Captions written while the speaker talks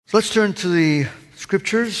So let's turn to the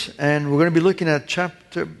scriptures, and we're going to be looking at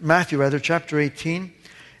Matthew chapter 18.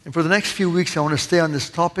 And for the next few weeks, I want to stay on this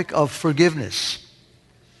topic of forgiveness.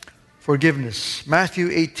 Forgiveness. Matthew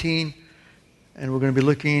 18, and we're going to be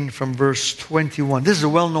looking from verse 21. This is a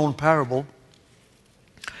well-known parable.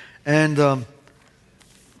 And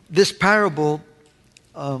this parable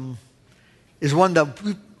is one that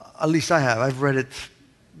at least I have. I've read it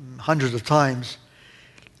hundreds of times.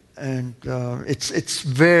 And it's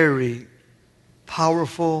very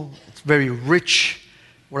powerful. It's very rich.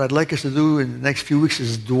 What I'd like us to do in the next few weeks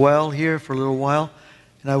is dwell here for a little while.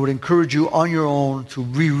 And I would encourage you on your own to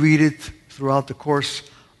reread it throughout the course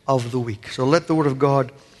of the week. So let the Word of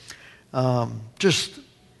God just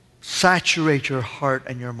saturate your heart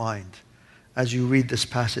and your mind as you read this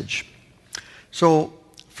passage. So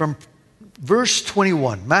from verse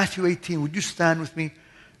 21, Matthew 18, would you stand with me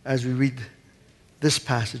as we read this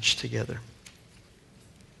passage together?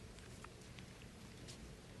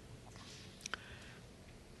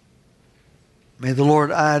 May the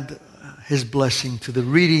Lord add His blessing to the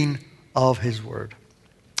reading of His word.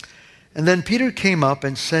 And then Peter came up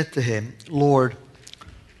and said to him, Lord,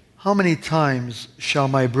 how many times shall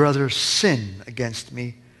my brother sin against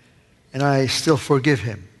me, and I still forgive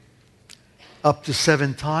him? Up to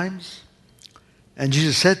 7 times? And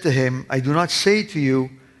Jesus said to him, I do not say to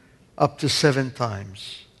you up to 7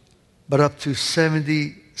 times, but up to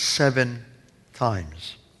 77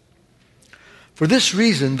 times. For this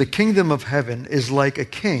reason, the kingdom of heaven is like a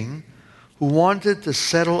king who wanted to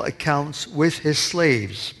settle accounts with his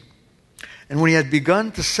slaves. And when he had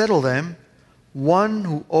begun to settle them, one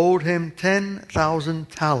who owed him 10,000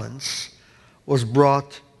 talents was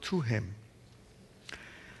brought to him.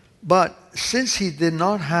 But since he did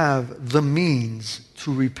not have the means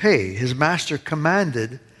to repay, his master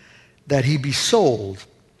commanded that he be sold,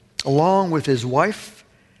 along with his wife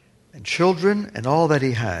and children and all that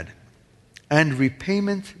he had, and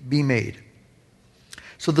repayment be made.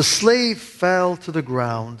 So the slave fell to the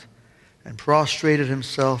ground and prostrated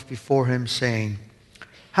himself before him, saying,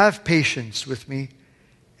 have patience with me,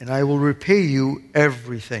 and I will repay you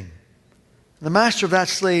everything. The master of that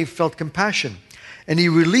slave felt compassion, and he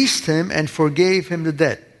released him and forgave him the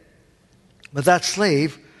debt. But that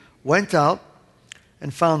slave went out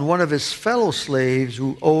and found one of his fellow slaves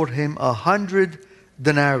who owed him 100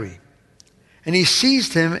 denarii. And he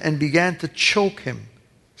seized him and began to choke him,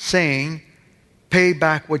 saying, pay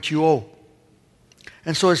back what you owe.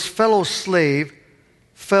 And so his fellow slave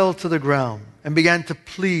fell to the ground and began to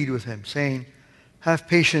plead with him, saying, have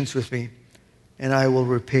patience with me, and I will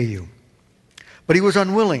repay you. But he was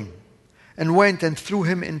unwilling, and went and threw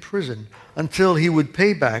him in prison until he would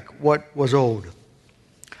pay back what was owed.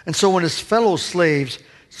 And so when his fellow slaves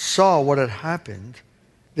saw what had happened,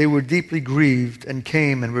 they were deeply grieved and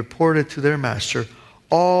came and reported to their master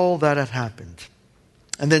all that had happened.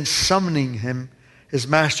 And then summoning him, his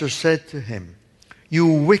master said to him, you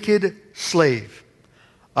wicked slave,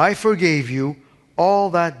 I forgave you all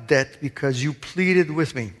that debt because you pleaded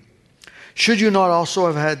with me. Should you not also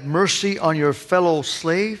have had mercy on your fellow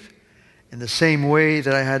slave in the same way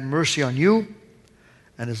that I had mercy on you?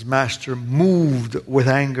 And his master, moved with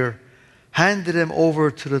anger, handed him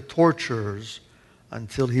over to the torturers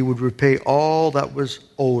until he would repay all that was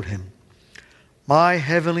owed him. My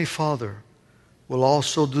heavenly Father will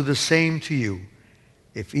also do the same to you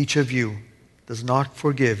if each of you does not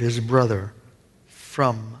forgive his brother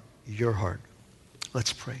from your heart.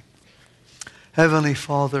 Let's pray. Heavenly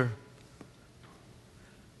Father,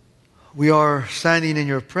 we are standing in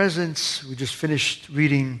your presence. We just finished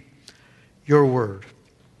reading your word.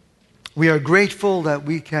 We are grateful that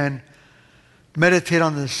we can meditate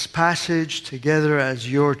on this passage together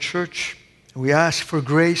as your church. We ask for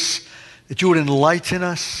grace, that you would enlighten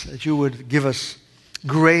us, that you would give us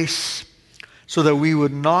grace so that we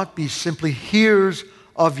would not be simply hearers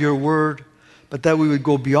of your word, but that we would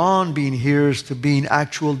go beyond being hearers to being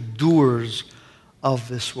actual doers of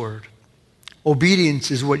this word.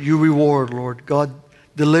 Obedience is what you reward, Lord. God,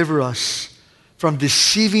 deliver us from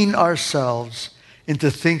deceiving ourselves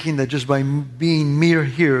into thinking that just by being mere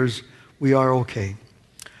hearers, we are okay.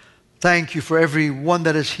 Thank you for every one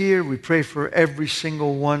that is here. We pray for every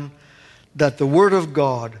single one that the Word of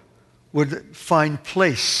God would find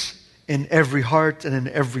place in every heart and in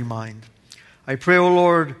every mind. I pray, O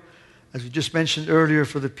Lord, as we just mentioned earlier,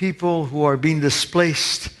 for the people who are being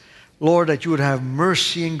displaced, Lord, that you would have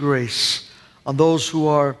mercy and grace on those who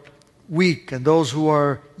are weak and those who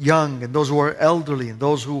are young and those who are elderly and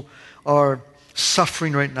those who are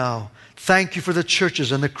suffering right now. Thank you for the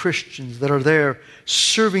churches and the Christians that are there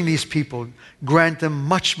serving these people. Grant them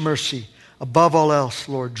much mercy Above all else,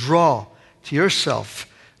 Lord, draw to yourself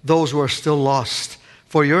those who are still lost.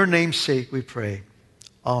 For your name's sake we pray.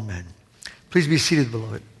 Amen. Please be seated,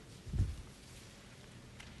 beloved.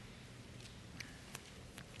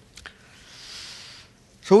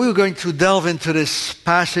 So we're going to delve into this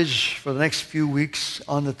passage for the next few weeks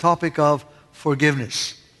on the topic of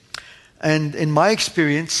forgiveness. And in my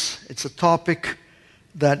experience, it's a topic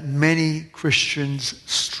that many Christians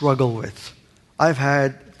struggle with. I've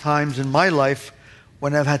had times in my life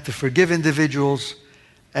when I've had to forgive individuals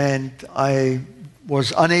and I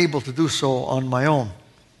was unable to do so on my own.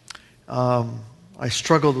 I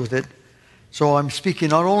struggled with it. So I'm speaking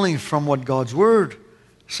not only from what God's Word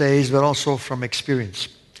says, but also from experience.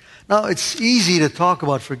 Now, it's easy to talk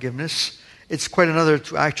about forgiveness. It's quite another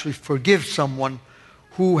to actually forgive someone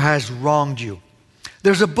who has wronged you.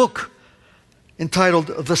 There's a book entitled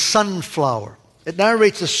The Sunflower. It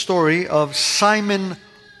narrates the story of Simon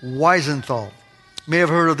Wiesenthal. You may have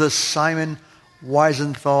heard of the Simon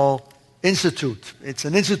Wiesenthal Institute. It's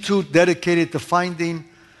an institute dedicated to finding,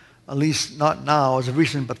 at least not now as of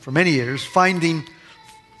recent, but for many years, finding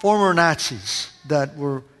former Nazis that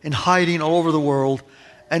were in hiding all over the world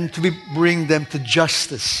and to bring them to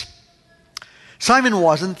justice. Simon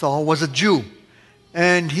Wiesenthal was a Jew,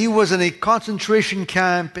 and he was in a concentration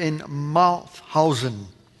camp in Mauthausen.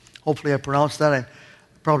 Hopefully I pronounced that. I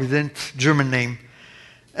probably didn't. German name.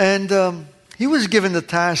 And he was given the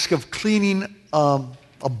task of cleaning a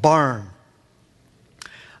barn.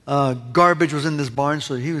 Garbage was in this barn,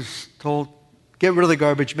 so he was told, get rid of the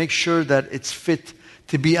garbage, make sure that it's fit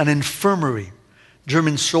to be an infirmary.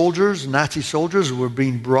 German soldiers, Nazi soldiers, were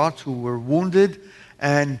being brought who were wounded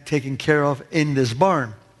and taken care of in this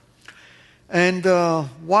barn. And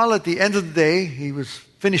while at the end of the day he was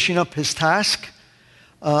finishing up his task,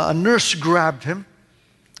 a nurse grabbed him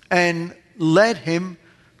and led him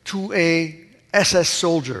to a SS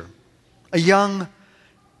soldier, a young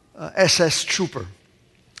SS trooper.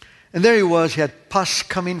 And there he was. He had pus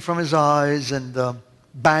coming from his eyes and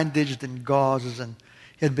bandaged in gauzes, and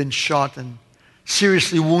he had been shot and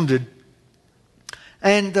seriously wounded.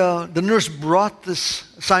 And the nurse brought this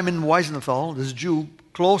Simon Wiesenthal, this Jew,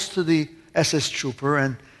 close to the SS trooper,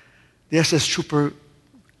 and the SS trooper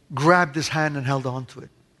grabbed his hand and held on to it.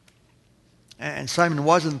 And Simon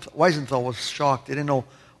Wiesenthal was shocked. He didn't know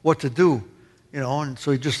what to do, and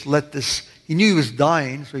so he just let this, he knew he was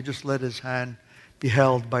dying, so he just let his hand be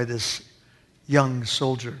held by this young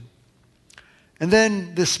soldier. And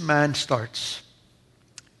then this man starts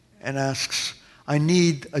and asks, I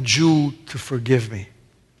need a Jew to forgive me.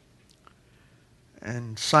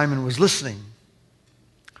 And Simon was listening.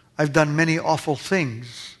 I've done many awful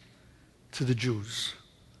things to the Jews.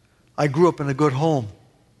 I grew up in a good home,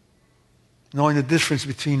 knowing the difference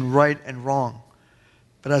between right and wrong.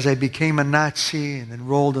 But as I became a Nazi and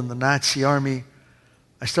enrolled in the Nazi army,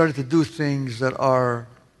 I started to do things that are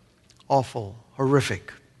awful,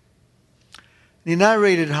 horrific. And he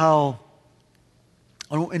narrated how,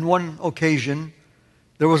 in one occasion,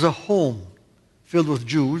 there was a home filled with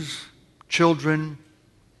Jews, children,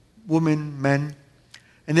 women, men,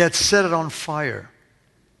 and they had set it on fire.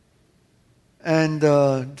 And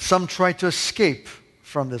some tried to escape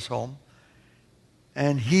from this home,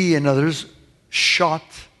 and he and others shot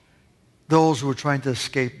those who were trying to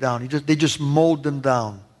escape down. They just mowed them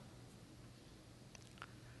down.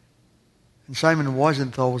 And Simon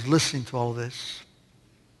Wiesenthal was listening to all this.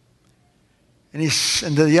 And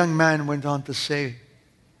the young man went on to say,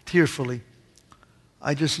 tearfully,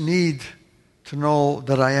 I just need to know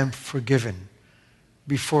that I am forgiven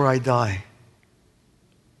before I die.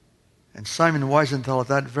 And Simon Wiesenthal at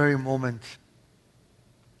that very moment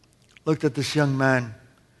looked at this young man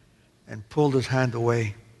and pulled his hand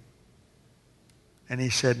away. And he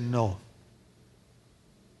said, no.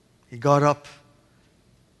 He got up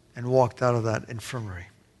and walked out of that infirmary.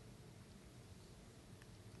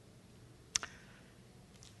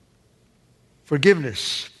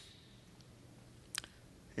 Forgiveness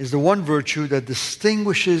is the one virtue that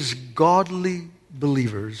distinguishes godly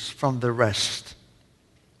believers from the rest.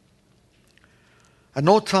 At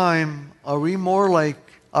no time are we more like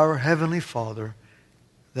our Heavenly Father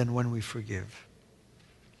than when we forgive.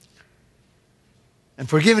 And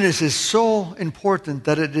forgiveness is so important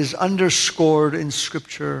that it is underscored in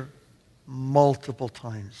Scripture multiple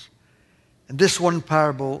times. And this one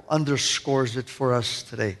parable underscores it for us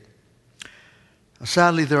today. Now,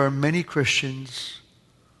 sadly, there are many Christians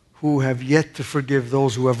who have yet to forgive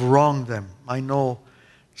those who have wronged them. I know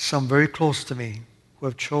some very close to me who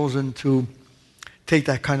have chosen to take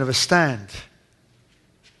that kind of a stand.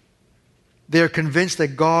 They are convinced that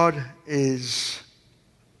God is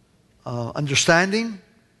understanding,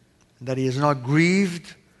 that He is not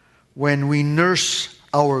grieved when we nurse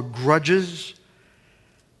our grudges,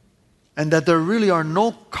 and that there really are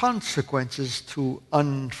no consequences to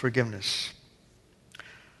unforgiveness.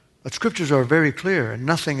 But Scriptures are very clear, and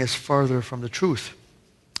nothing is farther from the truth.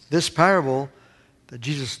 This parable that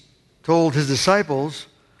Jesus told His disciples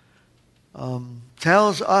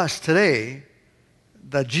tells us today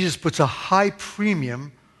that Jesus puts a high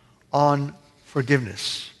premium on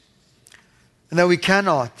forgiveness, and that we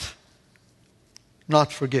cannot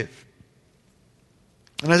not forgive.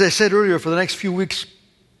 And as I said earlier, for the next few weeks,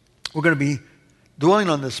 we're going to be dwelling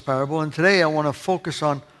on this parable, and today I want to focus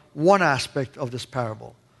on one aspect of this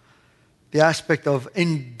parable, the aspect of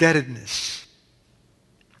indebtedness.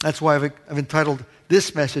 That's why I've entitled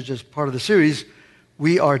this message as part of the series,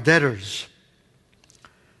 We Are Debtors.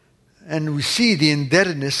 And we see the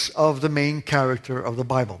indebtedness of the main character of the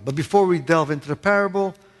Bible. But before we delve into the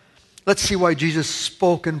parable, let's see why Jesus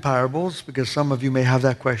spoke in parables, because some of you may have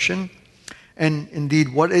that question. And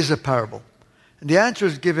indeed, what is a parable? And the answer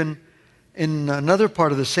is given in another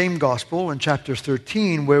part of the same gospel, in chapter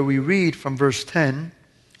 13, where we read from verse 10,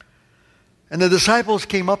 "And the disciples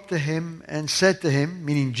came up to Him and said to Him,"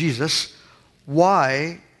 meaning Jesus,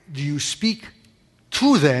 "Why do you speak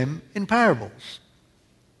to them in parables?"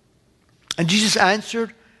 And Jesus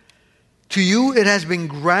answered, "To you it has been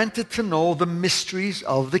granted to know the mysteries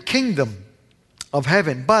of the kingdom of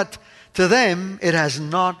heaven, but to them it has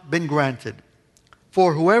not been granted.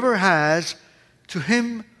 For whoever has, to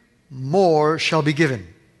him more shall be given,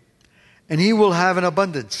 and he will have an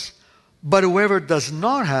abundance. But whoever does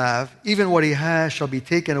not have, even what he has shall be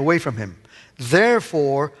taken away from him.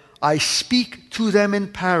 Therefore I speak to them in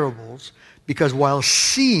parables, because while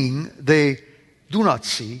seeing they do not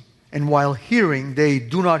see, and while hearing they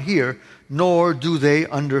do not hear, nor do they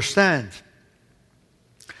understand."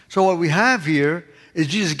 So what we have here is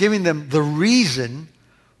Jesus giving them the reason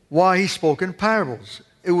why He spoke in parables.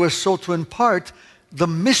 It was so to impart the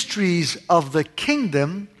mysteries of the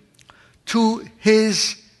kingdom to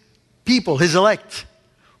His people, His elect,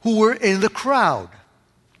 who were in the crowd.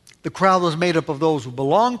 The crowd was made up of those who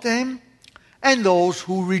belonged to Him and those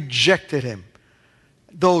who rejected Him.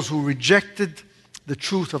 Those who rejected the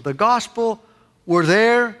truth of the gospel were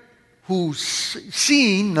there, who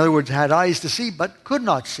seen, in other words, had eyes to see but could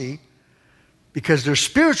not see because their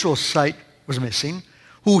spiritual sight was missing,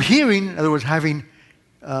 who hearing, in other words, having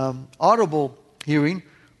audible hearing,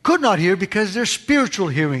 could not hear because their spiritual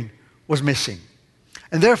hearing was missing.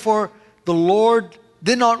 And therefore, the Lord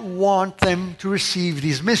did not want them to receive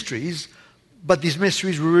these mysteries, but these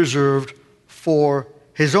mysteries were reserved for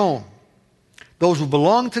His own. Those who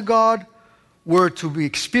belonged to God were to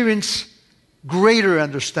experience greater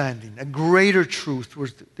understanding, a greater truth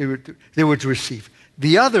they were to receive.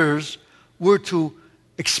 The others were to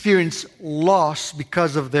experience loss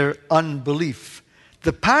because of their unbelief.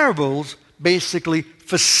 The parables basically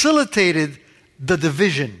facilitated the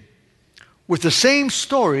division. With the same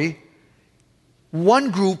story,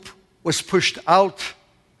 one group was pushed out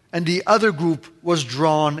and the other group was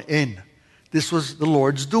drawn in. This was the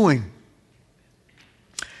Lord's doing.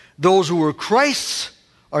 Those who were Christ's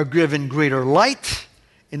are given greater light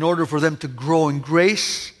in order for them to grow in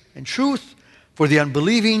grace and truth. For the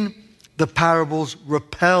unbelieving, the parables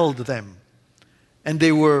repelled them, and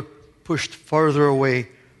they were pushed further away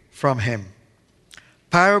from Him.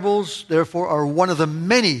 Parables, therefore, are one of the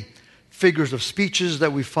many figures of speeches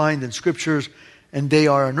that we find in Scriptures, and they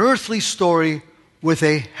are an earthly story with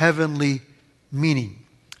a heavenly meaning.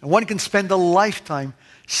 And one can spend a lifetime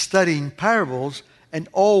studying parables and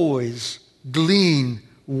always glean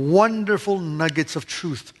wonderful nuggets of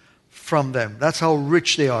truth from them. That's how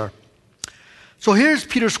rich they are. So here's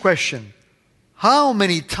Peter's question. How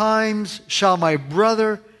many times shall my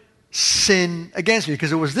brother sin against me?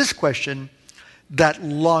 Because it was this question that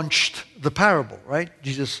launched the parable, right?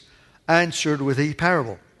 Jesus answered with a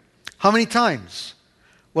parable. How many times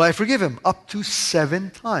will I forgive him? Up to 7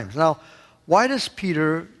 times. Now, why does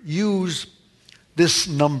Peter use this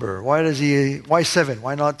number? Why 7?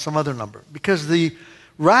 Why not some other number? Because the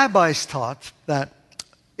rabbis taught that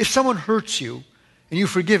if someone hurts you and you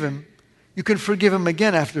forgive him, you can forgive him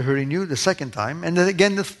again after hurting you the 2nd time, and then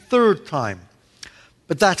again the 3rd time.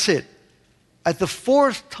 But that's it. At the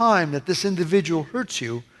 4th time that this individual hurts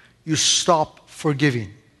you, you stop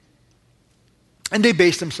forgiving. And they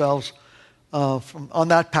based themselves on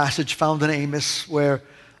that passage found in Amos where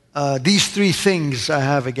these 3 things I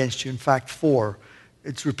have against you, in fact 4.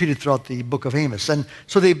 It's repeated throughout the book of Amos. And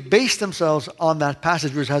so they based themselves on that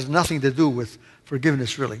passage, which has nothing to do with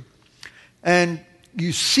forgiveness, really. And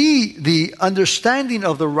you see the understanding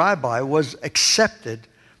of the rabbi was accepted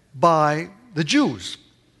by the Jews.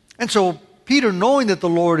 And so Peter, knowing that the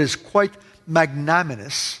Lord is quite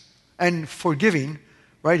magnanimous and forgiving,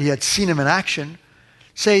 right? He had seen him in action,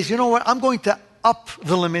 says, you know what, I'm going to up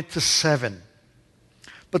the limit to 7.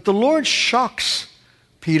 But the Lord shocks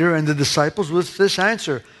Peter and the disciples with this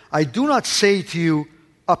answer. I do not say to you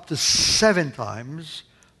up to 7 times,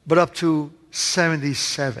 but up to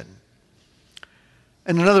 77.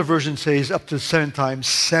 And another version says up to 7 times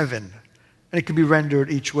 7. And it can be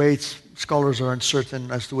rendered each way. Scholars are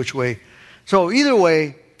uncertain as to which way. So either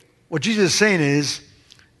way, what Jesus is saying is,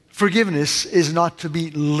 forgiveness is not to be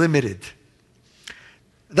limited.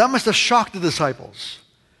 That must have shocked the disciples.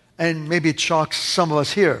 And maybe it shocks some of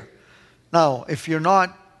us here. Now, if you're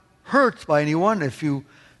not hurt by anyone, if you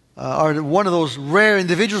are one of those rare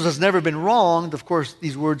individuals that's never been wronged, of course,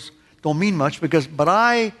 these words don't mean much, but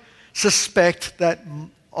I suspect that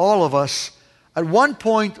all of us, at one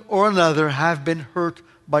point or another, have been hurt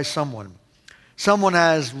by someone. Someone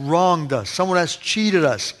has wronged us. Someone has cheated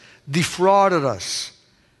us, defrauded us.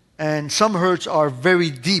 And some hurts are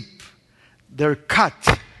very deep. Their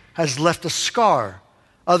cut has left a scar.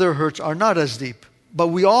 Other hurts are not as deep. But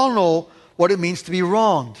we all know what it means to be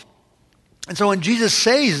wronged. And so when Jesus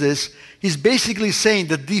says this, he's basically saying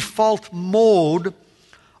the default mode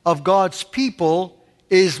of God's people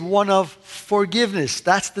is one of forgiveness.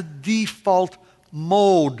 That's the default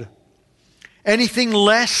mode. Anything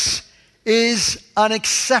less is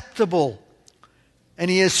unacceptable. And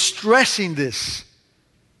he is stressing this.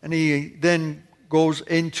 And he then goes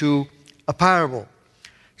into a parable.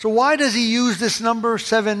 So why does he use this number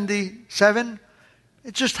 77?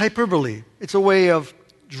 It's just hyperbole. It's a way of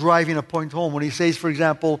driving a point home. When he says, for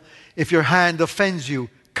example, if your hand offends you,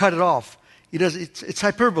 cut it off. It's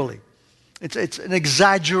hyperbole. It's an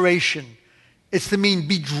exaggeration. It's to mean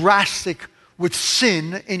be drastic with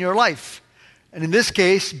sin in your life. And in this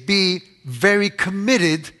case, be very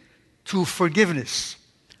committed to forgiveness.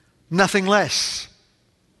 Nothing less.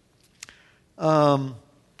 Paul,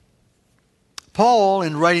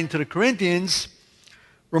 in writing to the Corinthians,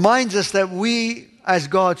 reminds us that we, as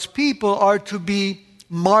God's people, are to be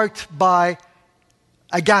marked by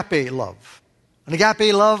agape love. An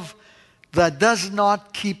agape love that does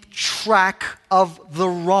not keep track of the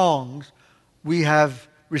wrongs we have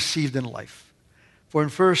received in life. For in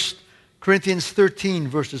 1 Corinthians 13,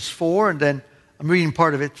 verses 4, and then I'm reading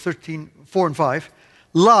part of it, 4 and 5,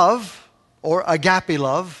 love, or agape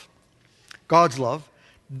love, God's love,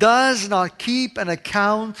 does not keep an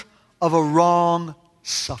account of a wrong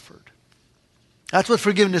suffered. That's what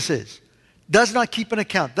forgiveness is. Does not keep an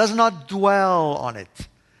account, does not dwell on it,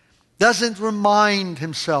 doesn't remind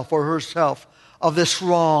himself or herself of this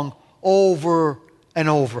wrong over and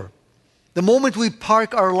over. The moment we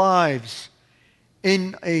park our lives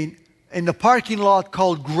in the parking lot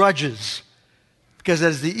called grudges, because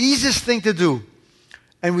that is the easiest thing to do,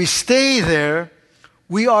 and we stay there,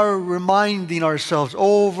 we are reminding ourselves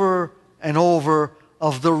over and over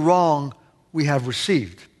of the wrong we have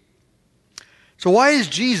received. So why is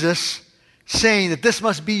Jesus saying that this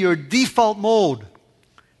must be your default mode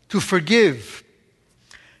to forgive?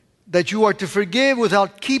 That you are to forgive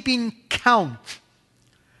without keeping count.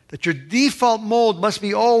 That your default mode must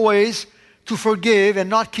be always to forgive and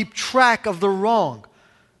not keep track of the wrong.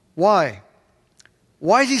 Why?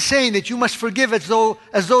 Why is he saying that you must forgive as though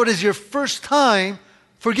it is your first time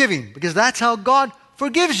forgiving? Because that's how God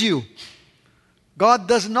forgives you. God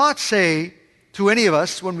does not say to any of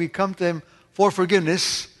us when we come to him for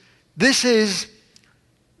forgiveness, this is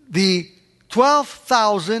the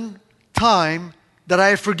 12,000th time that I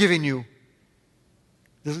have forgiven you.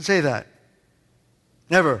 It doesn't say that.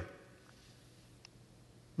 Never.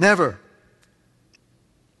 Never.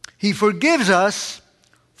 He forgives us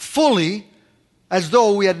fully as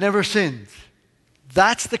though we had never sinned.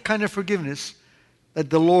 That's the kind of forgiveness that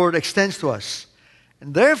the Lord extends to us.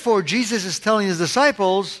 And therefore, Jesus is telling his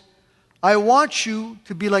disciples, I want you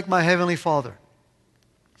to be like my heavenly Father.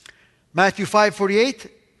 Matthew 5:48,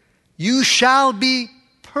 you shall be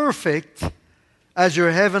perfect as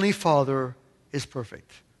your heavenly Father is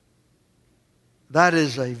perfect. That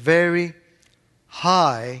is a very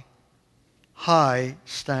high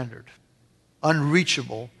standard,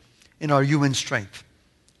 unreachable in our human strength.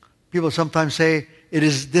 People sometimes say it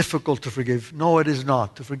is difficult to forgive. No, it is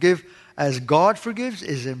not. To forgive as God forgives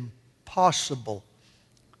is impossible.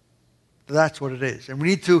 That's what it is. And we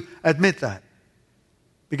need to admit that.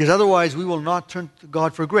 Because otherwise we will not turn to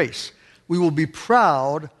God for grace. We will be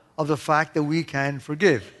proud of the fact that we can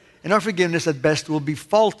forgive. And our forgiveness at best will be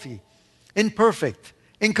faulty, imperfect,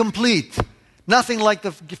 incomplete, Nothing like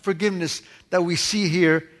the forgiveness that we see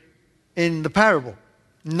here in the parable.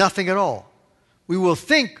 Nothing at all. We will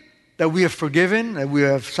think that we have forgiven, that we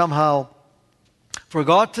have somehow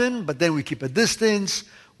forgotten, but then we keep a distance.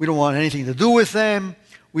 We don't want anything to do with them.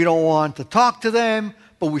 We don't want to talk to them,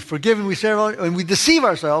 but we've forgiven, and we deceive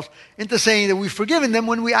ourselves into saying that we've forgiven them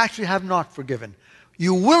when we actually have not forgiven.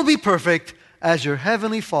 You will be perfect as your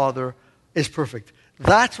heavenly Father is perfect.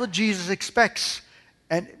 That's what Jesus expects.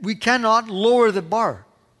 And we cannot lower the bar.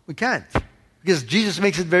 We can't. Because Jesus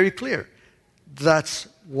makes it very clear. That's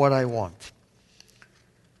what I want.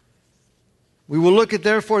 We will look at,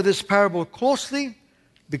 therefore, this parable closely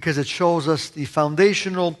because it shows us the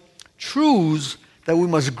foundational truths that we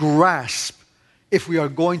must grasp if we are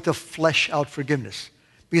going to flesh out forgiveness.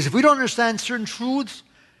 Because if we don't understand certain truths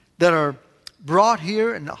that are brought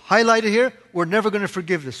here and highlighted here, we're never going to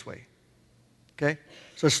forgive this way. Okay?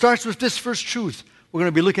 So it starts with this first truth we're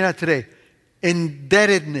going to be looking at today.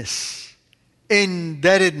 Indebtedness.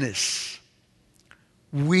 Indebtedness.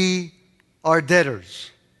 We are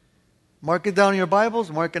debtors. Mark it down in your Bibles.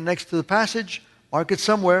 Mark it next to the passage. Mark it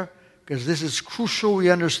somewhere, because this is crucial we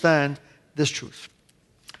understand this truth.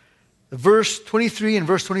 Verse 23 and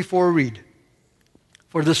verse 24 read,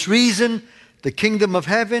 "For this reason, the kingdom of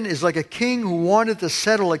heaven is like a king who wanted to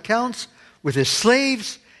settle accounts with his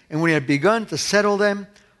slaves, and when he had begun to settle them,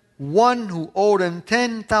 one who owed him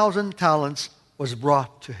 10,000 talents was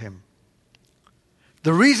brought to him."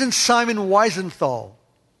 The reason Simon Wiesenthal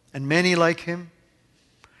and many like him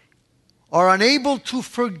are unable to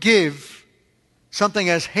forgive something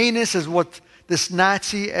as heinous as what this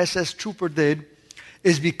Nazi SS trooper did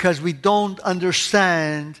is because we don't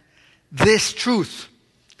understand this truth.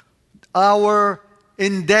 Our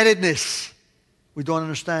indebtedness. We don't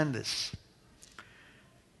understand this.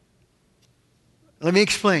 Let me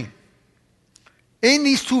explain. In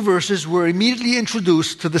these two verses, we're immediately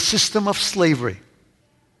introduced to the system of slavery.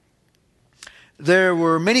 There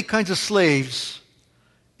were many kinds of slaves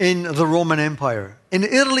in the Roman Empire. In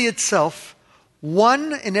Italy itself,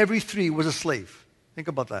 1 in every 3 was a slave. Think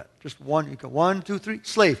about that. Just one. You go 1, 2, 3,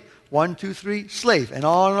 slave. 1, 2, 3, slave. And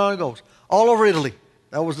on it goes. All over Italy.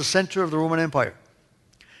 That was the center of the Roman Empire.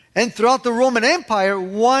 And throughout the Roman Empire,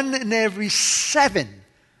 1 in every 7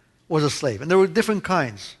 was a slave. And there were different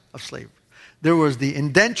kinds of slavery. There was the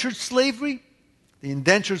indentured slavery. The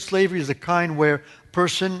indentured slavery is the kind where a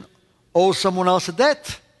person owes someone else a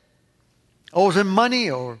debt, owes him money,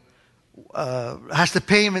 or has to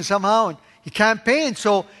pay him somehow, and he can't pay, and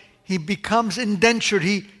so he becomes indentured.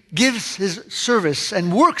 He gives his service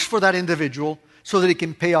and works for that individual so that he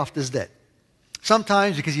can pay off this debt.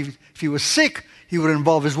 Sometimes, because if he was sick, he would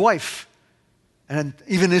involve his wife and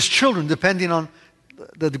even his children, depending on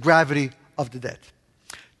the gravity of the debt.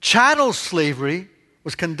 Chattel slavery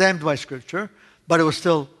was condemned by Scripture, but it was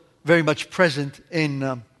still very much present in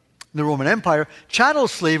the Roman Empire. Chattel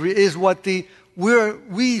slavery is what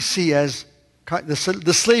we see as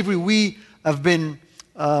the slavery we have been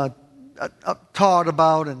taught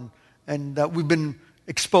about and that we've been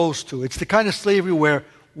exposed to. It's the kind of slavery where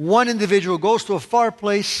one individual goes to a far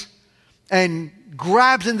place and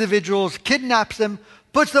grabs individuals, kidnaps them,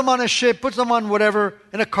 puts them on a ship, puts them on whatever,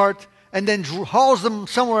 in a cart, and then hauls them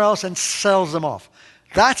somewhere else and sells them off.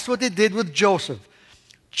 That's what they did with Joseph.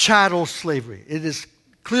 Chattel slavery. It is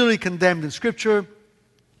clearly condemned in Scripture,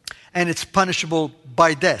 and it's punishable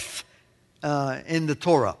by death in the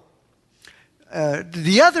Torah.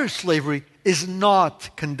 The other slavery is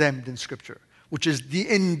not condemned in Scripture, which is the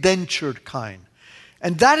indentured kind.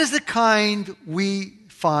 And that is the kind we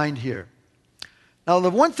find here. Now, the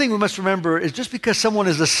one thing we must remember is just because someone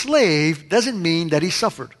is a slave doesn't mean that he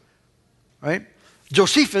suffered. Right?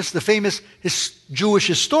 Josephus, the famous Jewish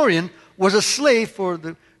historian, was a slave for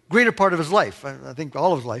the greater part of his life, I think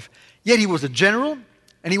all of his life. Yet he was a general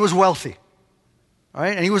and he was wealthy. All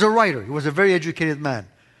right? And he was a writer. He was a very educated man,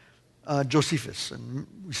 Josephus. And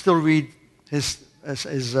we still read his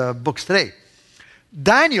books today.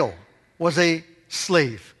 Daniel was a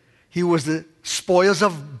slave. He was the spoils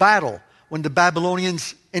of battle. When the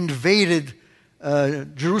Babylonians invaded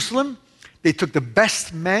Jerusalem, they took the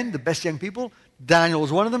best men, the best young people. Daniel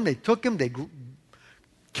was one of them. They took him. They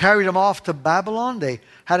carried him off to Babylon. They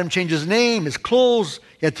had him change his name, his clothes.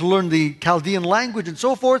 He had to learn the Chaldean language and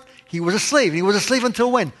so forth. He was a slave. He was a slave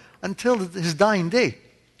until when? Until his dying day.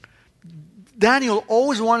 Daniel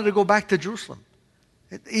always wanted to go back to Jerusalem.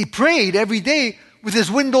 He prayed every day with his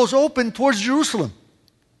windows open towards Jerusalem.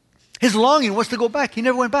 His longing was to go back. He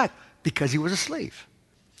never went back because he was a slave.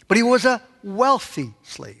 But he was a wealthy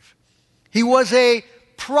slave. He was a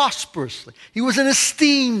prosperous slave. He was an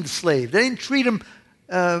esteemed slave. They didn't treat him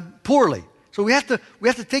poorly. So we have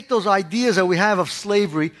to take those ideas that we have of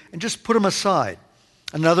slavery and just put them aside.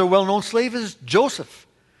 Another well-known slave is Joseph.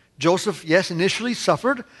 Joseph, yes, initially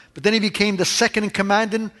suffered, but then he became the second in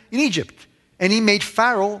command in Egypt. And he made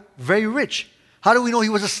Pharaoh very rich. How do we know he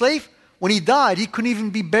was a slave? When he died, he couldn't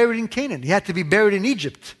even be buried in Canaan. He had to be buried in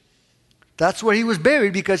Egypt. That's where he was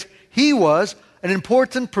buried because he was an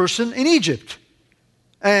important person in Egypt.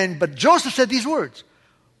 But Joseph said these words,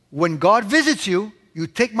 when God visits you, you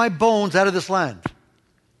take my bones out of this land.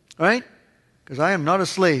 All right? Because I am not a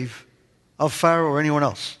slave of Pharaoh or anyone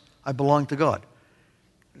else. I belong to God.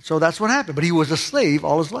 So that's what happened. But he was a slave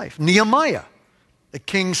all his life. Nehemiah, the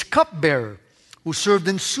king's cupbearer, who served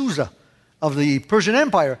in Susa of the Persian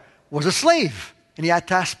Empire, was a slave. And he had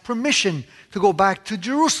to ask permission to go back to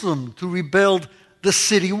Jerusalem to rebuild the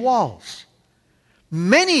city walls.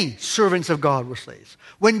 Many servants of God were slaves.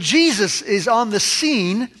 When Jesus is on the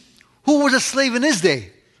scene, who was a slave in his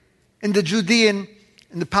day? In the Judean,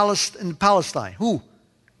 in Palestine? Who?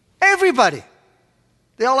 Everybody.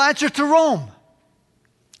 They all answered to Rome.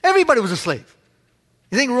 Everybody was a slave.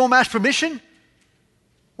 You think Rome asked permission?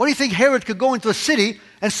 What do you think Herod could go into a city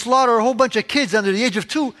and slaughter a whole bunch of kids under the age of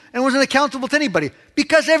 2 and wasn't accountable to anybody?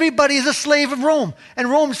 Because everybody is a slave of Rome. And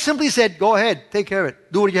Rome simply said, go ahead, take care of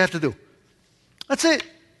it. Do what you have to do. That's it.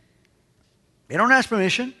 They don't ask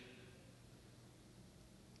permission.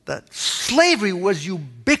 That slavery was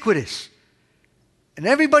ubiquitous. And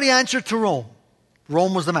everybody answered to Rome.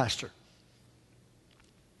 Rome was the master.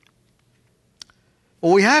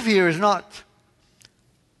 What we have here is not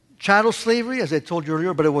chattel slavery, as I told you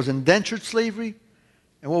earlier, but it was indentured slavery.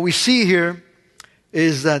 And what we see here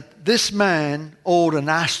is that this man owed an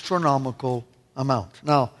astronomical amount.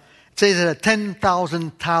 Now, it says that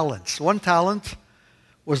 10,000 talents. 1 talent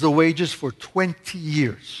was the wages for 20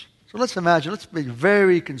 years. So let's imagine, let's be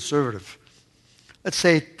very conservative. Let's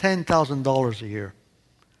say $10,000 a year.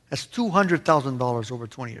 That's $200,000 over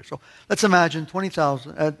 20 years. So let's imagine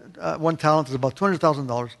 20,000. 1 talent is about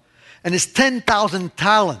 $200,000, and it's 10,000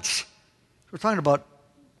 talents. We're talking about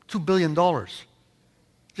 $2 billion.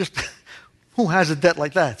 Just who has a debt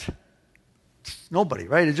like that? It's nobody,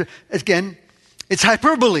 right? Again, it's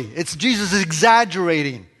hyperbole. It's Jesus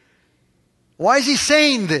exaggerating. Why is he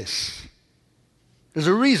saying this? There's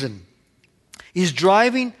a reason. He's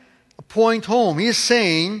driving a point home. He is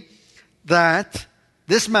saying that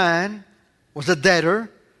this man was a debtor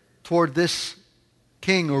toward this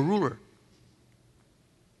king or ruler.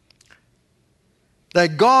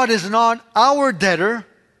 That God is not our debtor,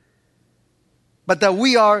 but that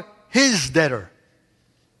we are his debtor.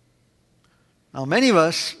 Now, many of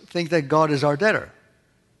us think that God is our debtor.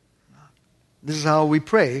 This is how we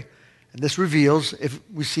pray, and this reveals if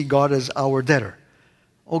we see God as our debtor.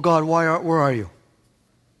 Oh God, where are you?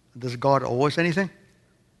 Does God owe us anything?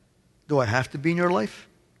 Do I have to be in your life?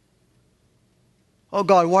 Oh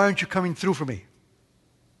God, why aren't you coming through for me?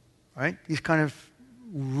 Right? These kind of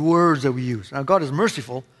words that we use. Now God is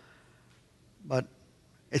merciful, but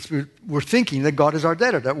we're thinking that God is our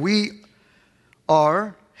debtor, that we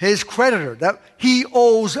are his creditor, that he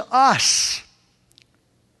owes us.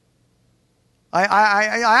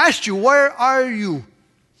 I asked you, where are you?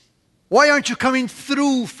 Why aren't you coming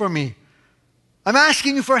through for me? I'm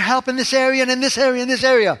asking you for help in this area and in this area and this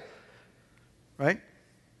area. Right?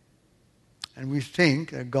 And we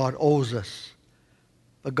think that God owes us.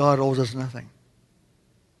 But God owes us nothing.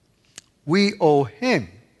 We owe him.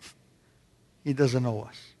 He doesn't owe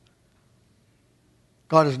us.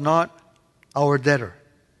 God is not our debtor.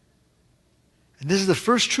 And this is the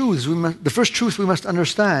first truth we must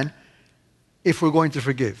understand if we're going to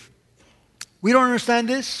forgive. We don't understand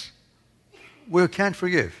this, we can't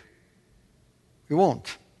forgive. We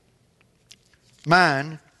won't.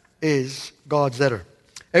 Man is God's debtor.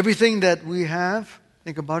 Everything that we have,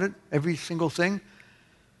 think about it, every single thing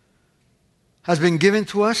has been given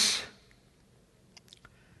to us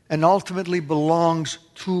and ultimately belongs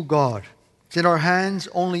to God. It's in our hands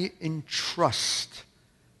only in trust.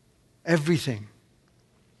 Everything.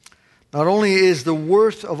 Not only is the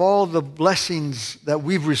worth of all the blessings that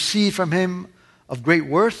we've received from him of great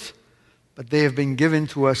worth, but they have been given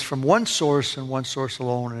to us from one source and one source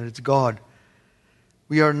alone, and it's God.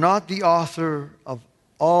 We are not the author of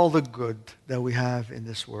all the good that we have in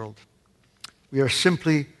this world. We are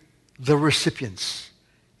simply the recipients.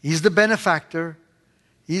 He's the benefactor.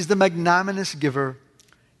 He's the magnanimous giver.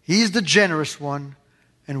 He's the generous one,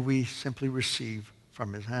 and we simply receive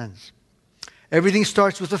from his hands. Everything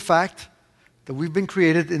starts with the fact that we've been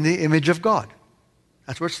created in the image of God.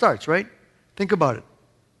 That's where it starts, right? Think about it.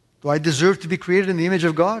 Do I deserve to be created in the image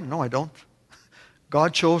of God? No, I don't.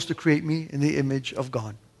 God chose to create me in the image of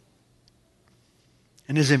God.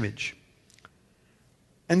 in His image.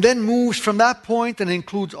 And then moves from that point and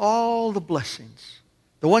includes all the blessings.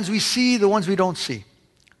 The ones we see, the ones we don't see.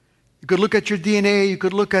 You could look at your DNA, you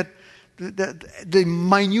could look at the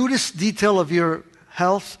minutest detail of your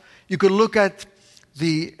health. You could look at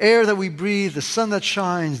the air that we breathe, the sun that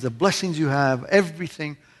shines, the blessings you have,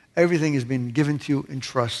 everything has been given to you in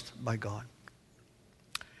trust by God.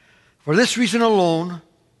 For this reason alone,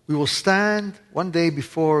 we will stand one day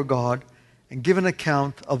before God and give an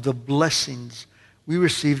account of the blessings we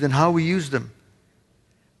received and how we used them.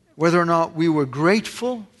 Whether or not we were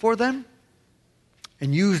grateful for them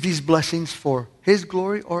and used these blessings for His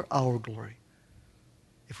glory or our glory.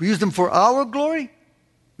 If we use them for our glory,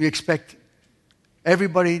 we expect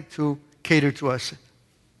everybody to cater to us,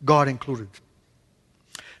 God included.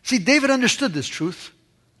 See, David understood this truth.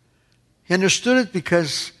 He understood it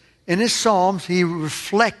because in his Psalms, he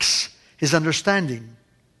reflects his understanding.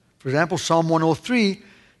 For example, Psalm 103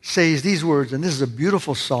 says these words, and this is a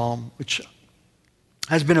beautiful psalm, which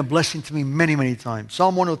has been a blessing to me many, many times.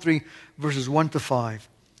 Psalm 103, verses 1 to 5.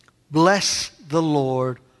 Bless the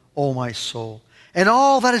Lord, O my soul, and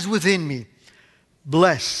all that is within me.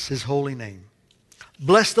 Bless His holy name.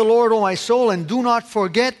 Bless the Lord, O my soul, and do not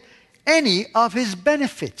forget any of His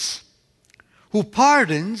benefits, who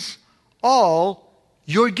pardons all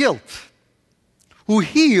your guilt, who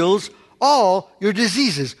heals all your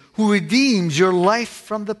diseases, who redeems your life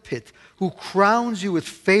from the pit, who crowns you with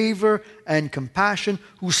favor and compassion,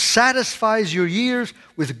 who satisfies your years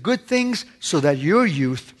with good things so that your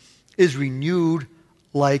youth is renewed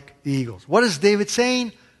like the eagles. What is David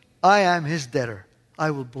saying? I am His debtor.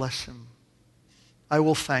 I will bless Him. I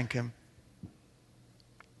will thank Him.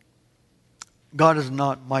 God is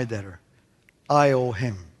not my debtor. I owe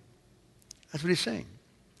Him. That's what he's saying.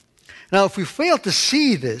 Now, if we fail to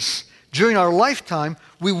see this during our lifetime,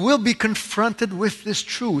 we will be confronted with this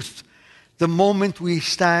truth the moment we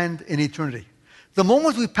stand in eternity. The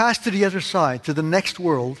moment we pass to the other side, to the next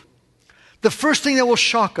world, the first thing that will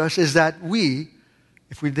shock us is that we,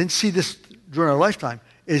 if we didn't see this during our lifetime,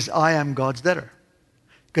 is I am God's debtor.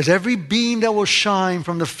 Because every beam that will shine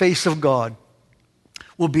from the face of God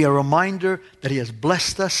will be a reminder that He has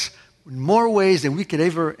blessed us in more ways than we could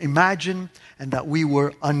ever imagine, and that we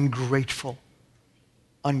were ungrateful.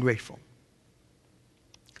 Ungrateful.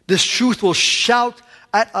 This truth will shout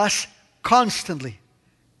at us constantly,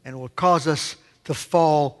 and it will cause us to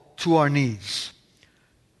fall to our knees.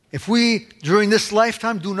 If we, during this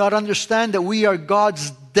lifetime, do not understand that we are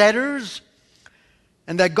God's debtors,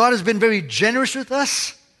 and that God has been very generous with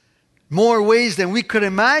us, more ways than we could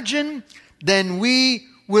imagine, then we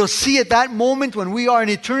will see at that moment when we are in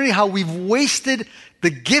eternity how we've wasted the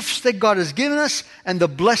gifts that God has given us and the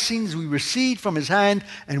blessings we received from His hand,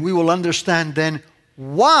 and we will understand then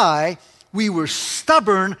why we were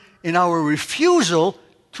stubborn in our refusal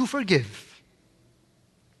to forgive.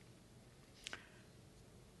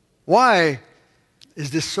 Why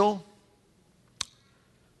is this so?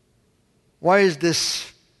 Why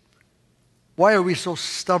are we so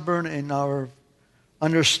stubborn in our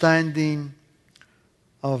understanding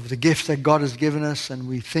of the gifts that God has given us, and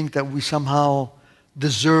we think that we somehow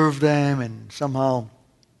deserve them and somehow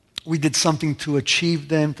we did something to achieve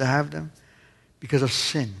them, to have them? Because of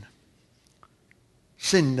sin.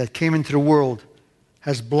 Sin that came into the world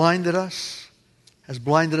has blinded us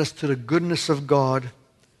to the goodness of God,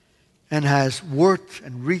 and has worked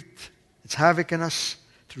and wreaked its havoc in us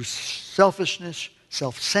through selfishness,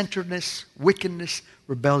 self-centeredness, wickedness,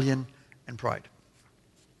 rebellion, and pride.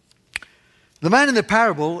 The man in the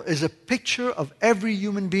parable is a picture of every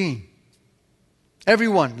human being.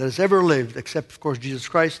 Everyone that has ever lived, except, of course, Jesus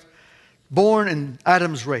Christ, born in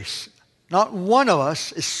Adam's race. Not one of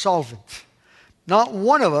us is solvent. Not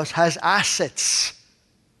one of us has assets.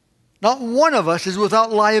 Not one of us is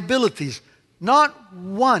without liabilities. Not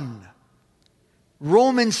one.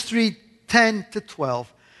 Romans 3:10-12.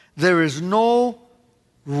 There is no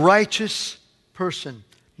righteous person,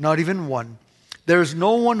 not even one. There is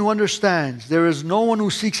no one who understands. There is no one who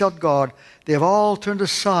seeks out God. They have all turned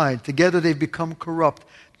aside. Together they've become corrupt.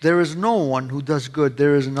 There is no one who does good.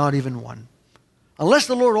 There is not even one. Unless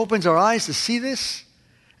the Lord opens our eyes to see this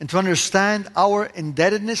and to understand our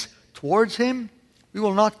indebtedness towards Him, we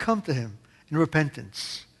will not come to Him in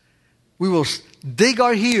repentance. We will dig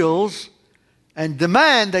our heels and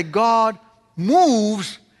demand that God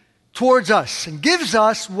moves towards us and gives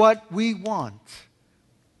us what we want.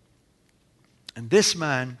 And this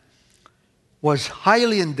man was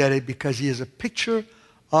highly indebted because he is a picture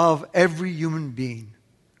of every human being.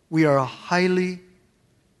 We are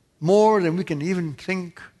more than we can even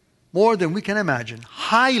think, more than we can imagine,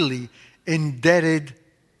 highly indebted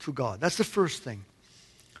to God. That's the first thing.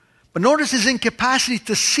 But notice his incapacity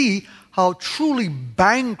to see how truly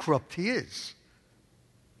bankrupt he is.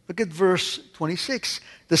 Look at verse 26.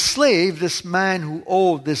 The slave, this man who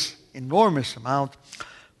owed this enormous amount,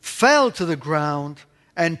 fell to the ground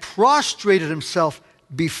and prostrated himself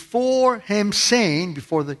before him, saying,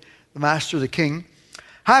 before the master, the king,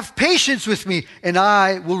 "Have patience with me, and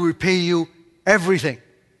I will repay you everything."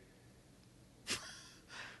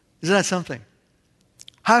 Isn't that something?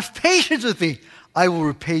 Have patience with me, I will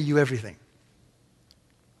repay you everything.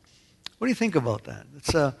 What do you think about that?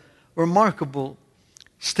 It's a remarkable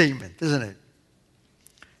statement, isn't it?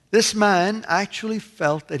 This man actually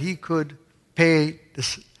felt that he could pay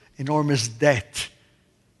this enormous debt,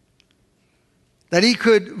 that he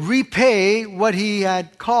could repay what he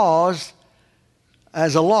had caused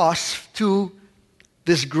as a loss to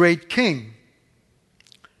this great king.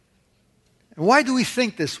 And why do we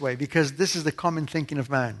think this way? Because this is the common thinking of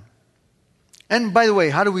man. And by the way,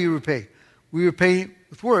 how do we repay? We repay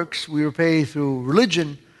with works. We repay through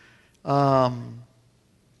religion.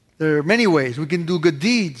 There are many ways. We can do good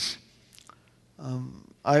deeds.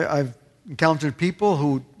 I've encountered people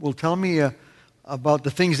who will tell me about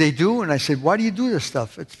the things they do, and I said, "Why do you do this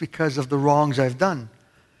stuff?" "It's because of the wrongs I've done."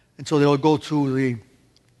 And so they'll go to the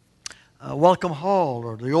Welcome Hall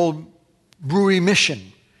or the old brewery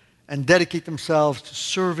mission and dedicate themselves to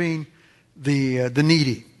serving the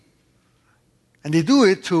needy. And they do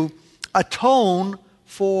it to atone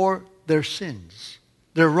for their sins,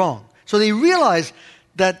 their wrong. So they realize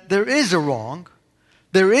that there is a wrong,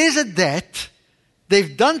 there is a debt,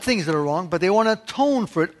 they've done things that are wrong, but they want to atone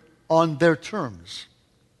for it on their terms.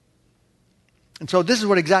 And so this is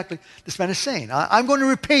what exactly this man is saying. I'm going to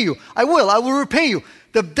repay you. I will repay you.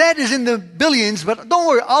 The debt is in the billions, but don't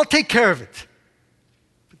worry, I'll take care of it.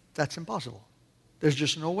 But that's impossible. There's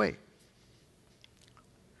just no way.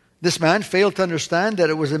 This man failed to understand that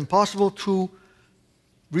it was impossible to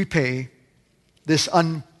repay this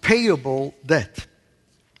unpayable debt.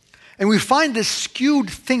 And we find this skewed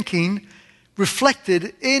thinking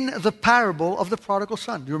reflected in the parable of the prodigal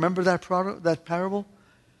son. Do you remember that parable?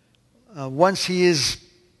 Once he is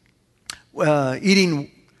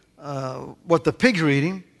eating what the pigs are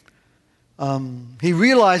eating, he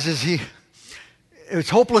realizes it's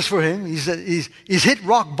hopeless for him. He's hit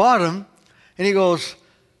rock bottom, and he goes,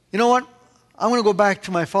 "You know what? I'm going to go back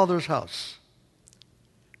to my father's house."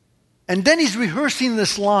 And then he's rehearsing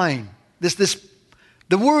this line,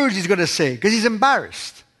 the words he's going to say, because he's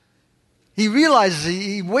embarrassed. He realizes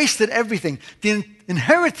he wasted everything. The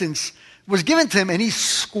inheritance was given to him, and he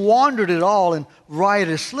squandered it all in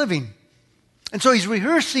riotous living. And so he's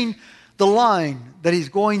rehearsing the line that he's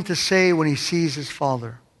going to say when he sees his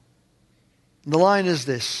father. And the line is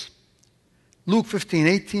this. Luke 15,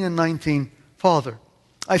 18 and 19. "Father,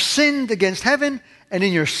 I've sinned against heaven and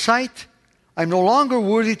in your sight. I'm no longer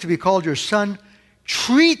worthy to be called your son.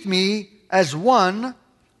 Treat me as one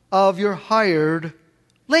of your hired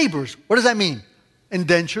laborers." What does that mean?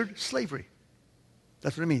 Indentured slavery.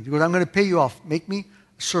 That's what it means. He goes, "I'm going to pay you off. Make me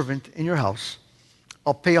a servant in your house.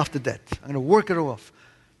 I'll pay off the debt. I'm going to work it off."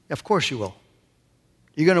 Of course you will.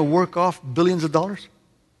 You're going to work off billions of dollars?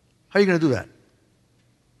 How are you going to do that?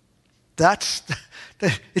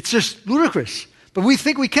 It's just ludicrous. But we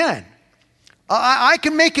think we can. I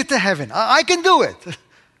can make it to heaven. I can do it.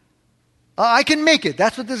 I can make it.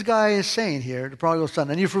 That's what this guy is saying here, the prodigal son.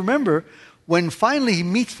 And if you remember, when finally he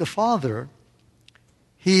meets the father,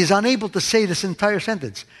 he is unable to say this entire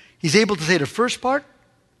sentence. He's able to say the first part,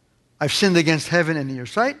 "I've sinned against heaven and in your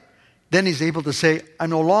sight." Then he's able to say,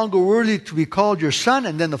 "I'm no longer worthy to be called your son."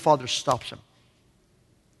 And then the father stops him.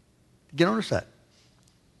 You notice that?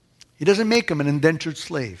 He doesn't make him an indentured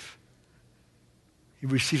slave. He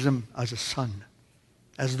receives him as a son,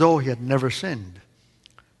 as though he had never sinned.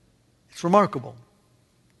 It's remarkable.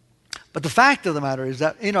 But the fact of the matter is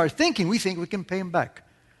that in our thinking, we think we can pay him back.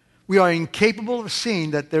 We are incapable of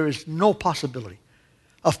seeing that there is no possibility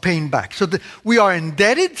of paying back. So we are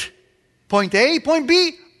indebted, point A, point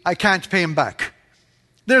B, I can't pay him back.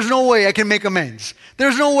 There's no way I can make amends.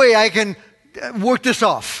 There's no way I can work this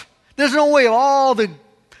off. There's no way all the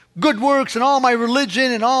good works and all my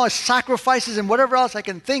religion and all my sacrifices and whatever else I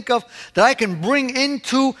can think of that I can bring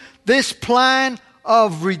into this plan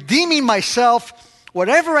of redeeming myself.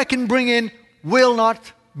 Whatever I can bring in will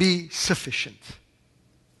not be sufficient.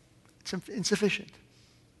 It's insufficient.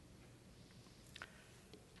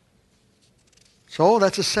 So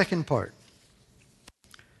that's the second part.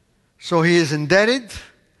 So he is indebted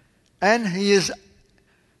and he is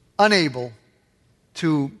unable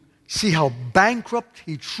to see how bankrupt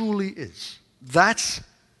he truly is. That's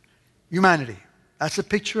humanity. That's a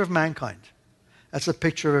picture of mankind. That's a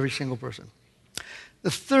picture of every single person.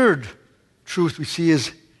 The third truth we see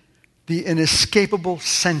is the inescapable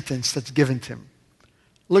sentence that's given to him.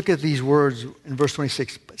 Look at these words in verse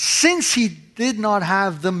 26. Since he did not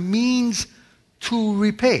have the means to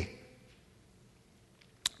repay,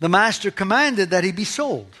 the master commanded that he be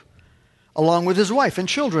sold, along with his wife and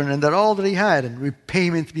children, and that all that he had, and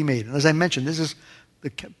repayment be made. And as I mentioned, this is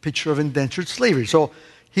the picture of indentured slavery. So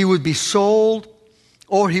he would be sold,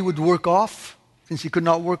 or he would work off. Since he could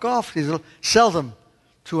not work off, he'll sell them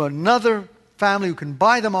to another family who can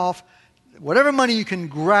buy them off. Whatever money you can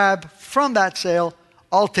grab from that sale,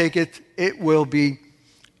 I'll take it. It will be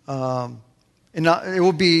to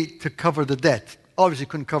cover the debt. Obviously,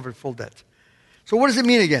 couldn't cover full debt. So what does it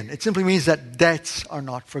mean again? It simply means that debts are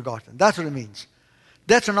not forgotten. That's what it means.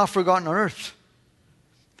 Debts are not forgotten on earth.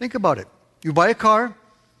 Think about it. You buy a car,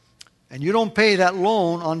 and you don't pay that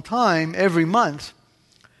loan on time every month,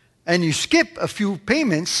 and you skip a few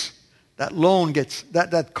payments,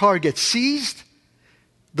 that car gets seized,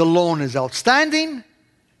 the loan is outstanding,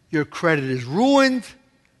 your credit is ruined,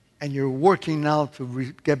 and you're working now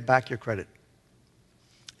to get back your credit.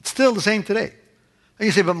 It's still the same today. And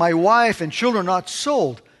you say, but my wife and children are not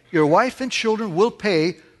sold. Your wife and children will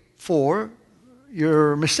pay for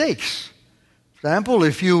your mistakes. For example,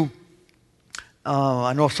 if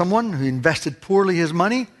I know someone who invested poorly his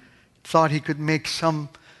money, thought he could make some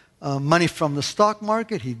money from the stock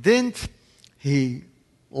market. He didn't. He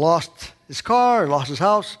lost his car, lost his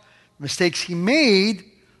house. Mistakes he made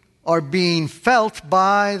are being felt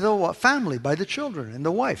by the family, by the children and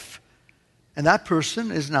the wife. And that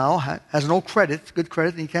person is now has no credit, good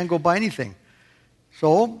credit, and he can't go buy anything.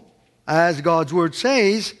 So, as God's word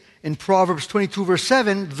says in Proverbs 22 verse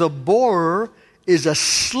 7, the borrower is a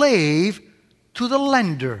slave to the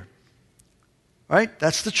lender. Right?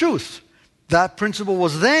 That's the truth. That principle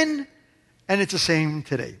was then, and it's the same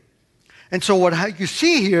today. And so what you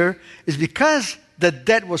see here is because the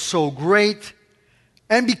debt was so great,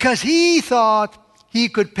 and because he thought he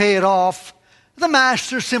could pay it off, the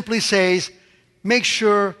master simply says, make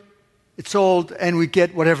sure it's sold and we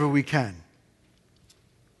get whatever we can.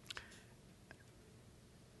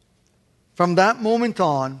 From that moment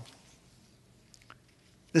on,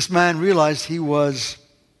 this man realized he was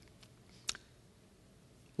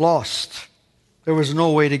lost. There was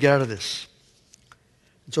no way to get out of this.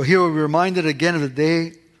 And so here we're reminded again of the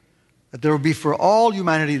day that there will be for all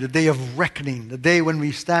humanity the day of reckoning, the day when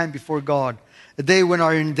we stand before God, the day when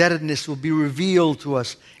our indebtedness will be revealed to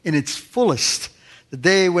us in its fullest, the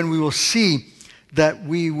day when we will see that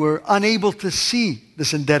we were unable to see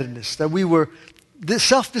this indebtedness, that we were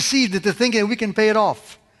self-deceived into thinking we can pay it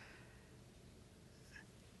off.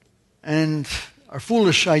 And our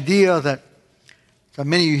foolish idea that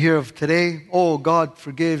many of you hear of today, oh, God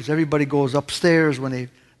forgives, everybody goes upstairs when they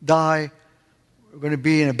die, we're going to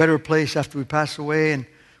be in a better place after we pass away. And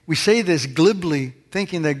we say this glibly,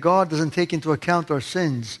 thinking that God doesn't take into account our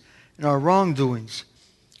sins and our wrongdoings.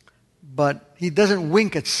 But He doesn't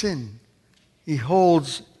wink at sin. He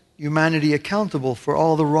holds humanity accountable for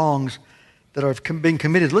all the wrongs that have been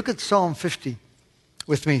committed. Look at Psalm 50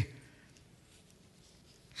 with me.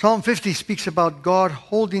 Psalm 50 speaks about God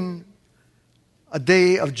holding a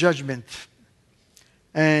day of judgment.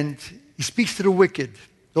 And He speaks to the wicked,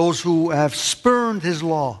 those who have spurned His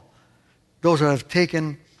law, those who have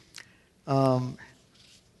taken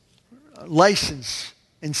license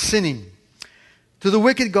in sinning. To the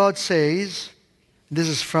wicked God says, this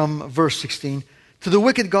is from verse 16, to the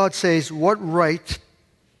wicked God says, what right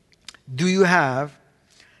do you have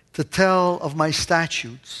to tell of my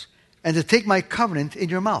statutes and to take my covenant in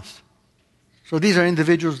your mouth? So these are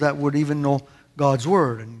individuals that would even know God's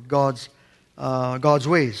word and God's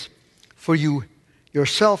ways. For you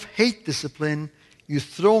yourself hate discipline. You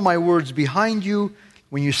throw my words behind you.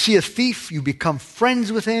 When you see a thief, you become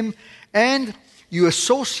friends with him. And you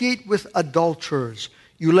associate with adulterers.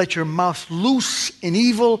 You let your mouth loose in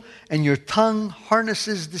evil, and your tongue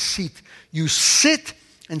harnesses deceit. You sit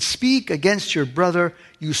and speak against your brother.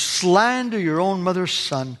 You slander your own mother's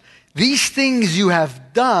son. These things you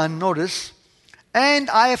have done, notice, and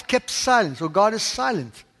I have kept silent. So God is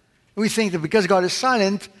silent. We think that because God is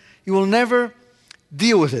silent, He will never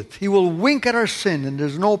deal with it. He will wink at our sin and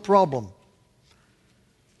there's no problem.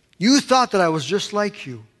 You thought that I was just like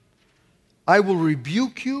you. I will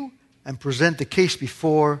rebuke you and present the case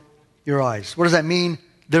before your eyes. What does that mean?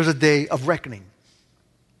 There's a day of reckoning.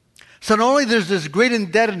 So not only there's this great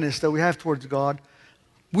indebtedness that we have towards God,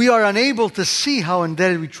 we are unable to see how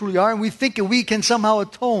indebted we truly are, and we think that we can somehow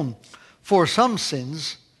atone for some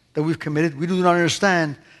sins that we've committed. We do not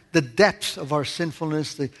understand the depths of our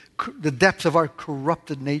sinfulness, the depths of our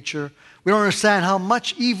corrupted nature. We don't understand how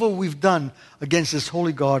much evil we've done against this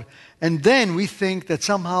holy God. And then we think that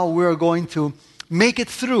somehow we're going to make it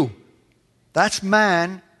through. That's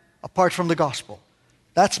man apart from the gospel.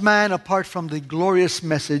 That's man apart from the glorious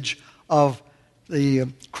message of the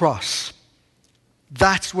cross.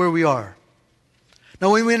 That's where we are.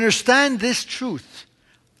 Now, when we understand this truth,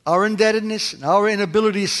 our indebtedness and our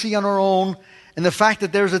inability to see on our own, and the fact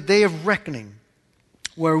that there's a day of reckoning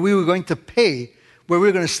where we were going to pay, where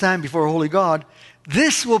we're going to stand before a holy God,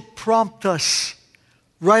 this will prompt us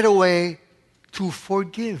right away to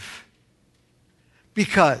forgive.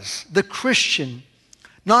 Because the Christian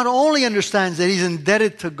not only understands that he's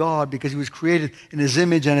indebted to God because he was created in His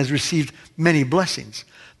image and has received many blessings,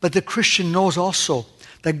 but the Christian knows also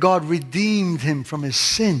that God redeemed him from his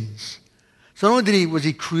sins. So not only was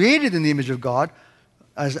he created in the image of God,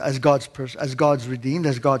 as God's redeemed,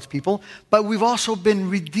 as God's people, but we've also been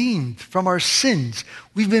redeemed from our sins.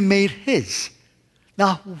 We've been made His.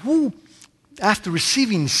 Now, who, after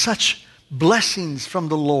receiving such blessings from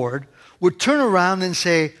the Lord, would turn around and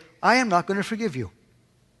say, I am not going to forgive you?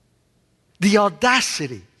 The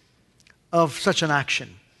audacity of such an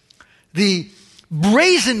action. The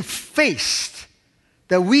brazen-faced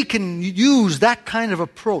that we can use that kind of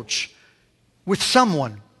approach with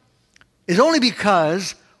someone is only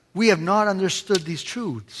because we have not understood these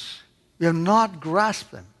truths. We have not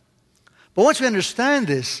grasped them. But once we understand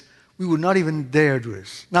this, we would not even dare do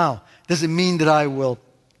this. Now, does it mean that I will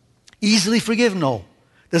easily forgive? No.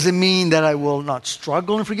 Does it mean that I will not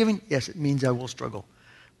struggle in forgiving? Yes, it means I will struggle.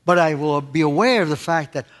 But I will be aware of the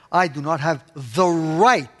fact that I do not have the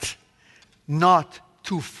right not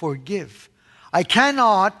to forgive. I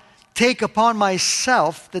cannot take upon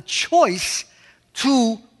myself the choice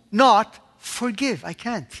to not forgive. I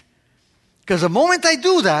can't. Because the moment I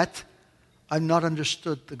do that, I've not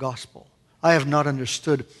understood the gospel. I have not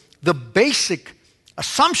understood the basic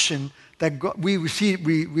assumption that we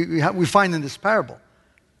find in this parable.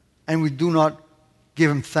 And we do not give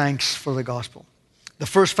Him thanks for the gospel. The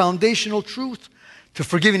first foundational truth to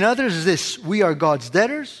forgiving others is this: we are God's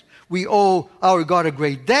debtors. We owe our God a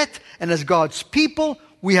great debt, and as God's people,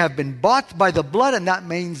 we have been bought by the blood, and that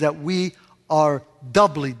means that we are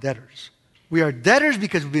doubly debtors. We are debtors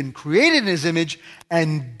because we've been created in His image,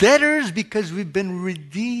 and debtors because we've been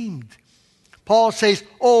redeemed. Paul says,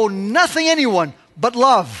 owe nothing anyone but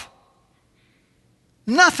love.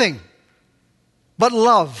 Nothing but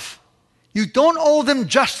love. You don't owe them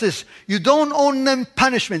justice. You don't owe them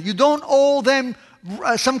punishment. You don't owe them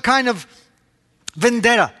some kind of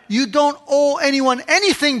vendetta. You don't owe anyone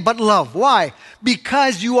anything but love. Why?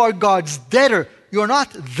 Because you are God's debtor. You are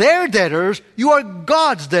not their debtors. You are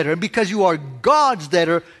God's debtor. And because you are God's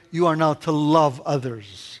debtor, you are now to love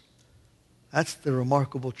others. That's the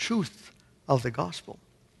remarkable truth of the gospel.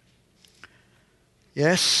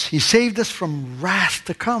 Yes, He saved us from wrath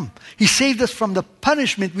to come. He saved us from the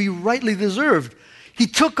punishment we rightly deserved. He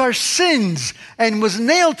took our sins and was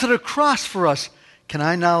nailed to the cross for us. Can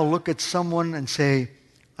I now look at someone and say,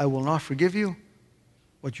 I will not forgive you?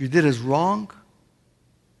 What you did is wrong?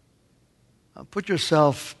 Put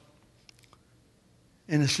yourself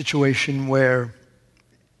in a situation where,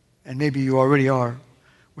 and maybe you already are,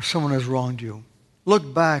 where someone has wronged you.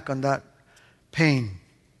 Look back on that pain.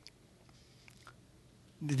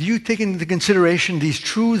 Did you take into consideration these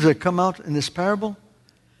truths that come out in this parable?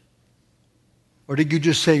 Or did you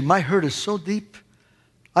just say, my hurt is so deep,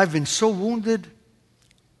 I've been so wounded,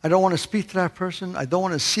 I don't want to speak to that person, I don't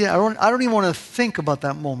want to see it, I don't even want to think about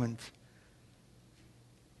that moment.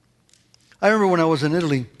 I remember when I was in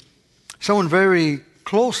Italy, someone very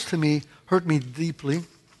close to me hurt me deeply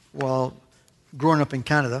while growing up in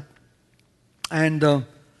Canada. And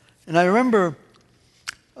I remember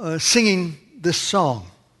singing this song.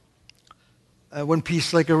 When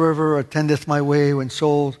peace like a river attendeth my way, when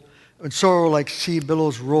sorrow like sea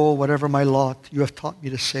billows roll, whatever my lot, you have taught me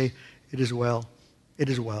to say, it is well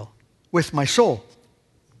with my soul.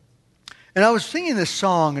 And I was singing this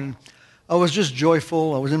song, and I was just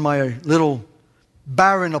joyful. I was in my little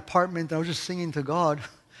barren apartment. I was just singing to God.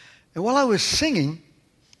 And while I was singing,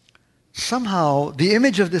 somehow the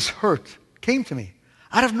image of this hurt came to me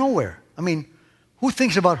out of nowhere. I mean, who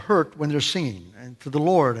thinks about hurt when they're singing and to the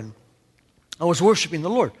Lord? And I was worshiping the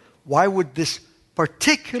Lord. Why would this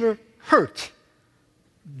particular hurt,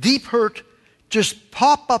 deep hurt, just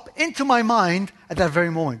pop up into my mind at that very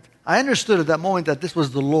moment? I understood at that moment that this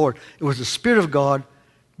was the Lord. It was the Spirit of God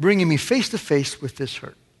bringing me face to face with this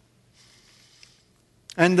hurt.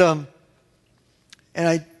 And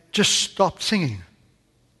I just stopped singing.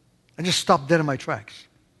 I just stopped dead in my tracks.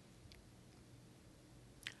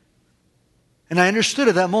 And I understood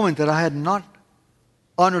at that moment that I had not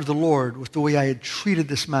honored the Lord with the way I had treated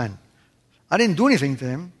this man. I didn't do anything to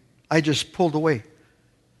him. I just pulled away.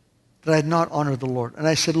 That I had not honored the Lord. And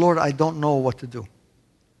I said, Lord, I don't know what to do.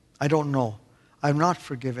 I don't know. I've not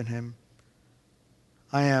forgiven him.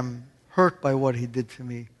 I am hurt by what he did to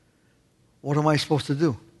me. What am I supposed to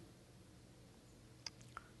do?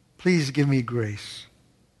 Please give me grace.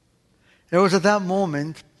 It was at that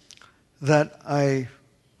moment that I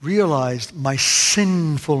realized my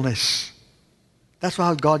sinfulness. That's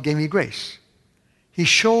how God gave me grace. He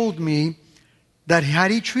showed me that had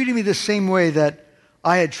he treated me the same way that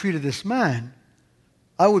I had treated this man,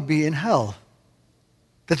 I would be in hell.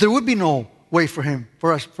 That there would be no way for me,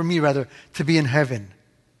 to be in heaven.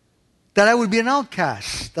 That I would be an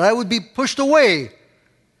outcast. That I would be pushed away.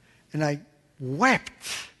 And I wept.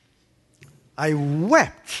 I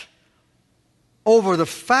wept over the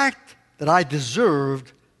fact that I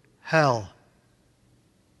deserved hell.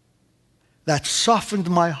 That softened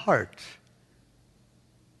my heart.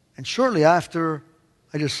 And shortly after,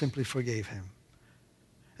 I just simply forgave him.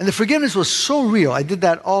 And the forgiveness was so real. I did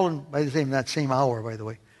that all in that same hour, by the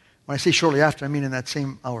way. When I say shortly after, I mean in that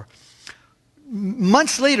same hour.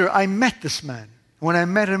 Months later, I met this man. When I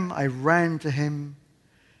met him, I ran to him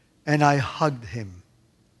and I hugged him.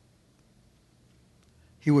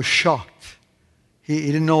 He was shocked. He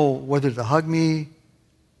didn't know whether to hug me,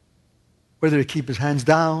 whether to keep his hands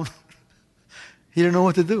down. He didn't know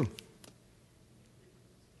what to do.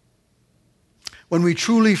 When we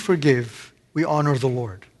truly forgive, we honor the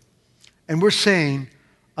Lord. And we're saying,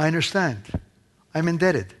 I understand. I'm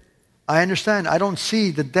indebted. I understand. I don't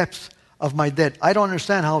see the depth of my debt. I don't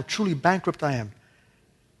understand how truly bankrupt I am.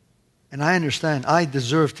 And I understand I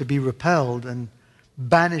deserve to be repelled and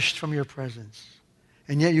banished from your presence.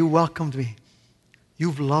 And yet you welcomed me.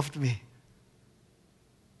 You've loved me.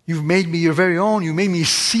 You've made me your very own. You made me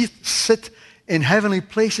sit in heavenly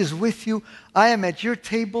places with you. I am at your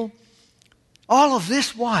table. All of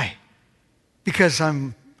this, why? Because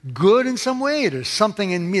I'm good in some way? There's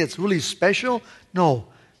something in me that's really special? No,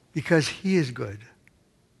 because He is good.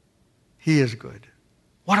 He is good.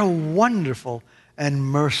 What a wonderful and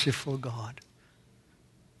merciful God.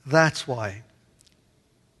 That's why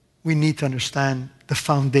we need to understand the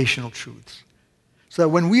foundational truths. So that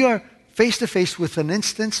when we are face to face with an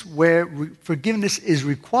instance where forgiveness is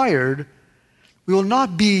required, we will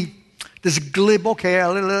not be this glib, okay,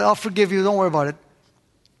 I'll forgive you, don't worry about it.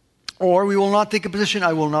 Or we will not take a position,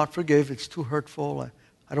 I will not forgive, it's too hurtful,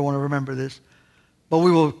 I don't want to remember this. But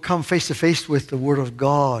we will come face to face with the Word of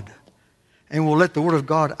God. And we'll let the Word of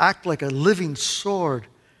God act like a living sword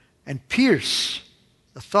and pierce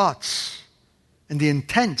the thoughts and the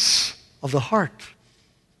intents of the heart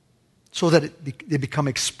so that they become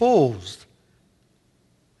exposed.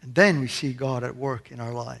 And then we see God at work in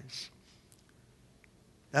our lives.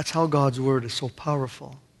 That's how God's Word is so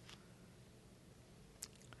powerful.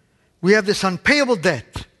 We have this unpayable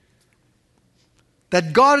debt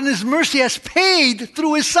that God in His mercy has paid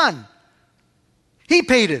through His Son. He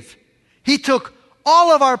paid it. He took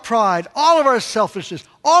all of our pride, all of our selfishness,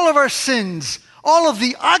 all of our sins, all of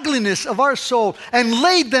the ugliness of our soul, and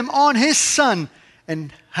laid them on His Son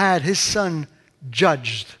and had His Son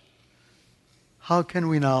judged. How can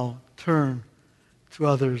we now turn to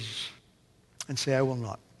others and say, I will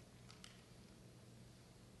not?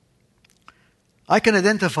 I can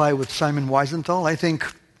identify with Simon Wiesenthal. I think,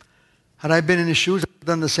 had I been in his shoes, I would have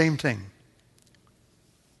done the same thing.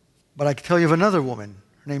 But I can tell you of another woman.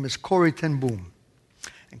 Her name is Corrie ten Boom.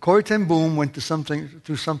 And Corrie ten Boom went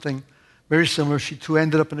through something very similar. She too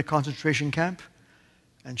ended up in a concentration camp.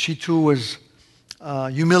 And she too was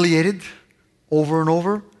humiliated over and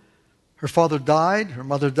over. Her father died. Her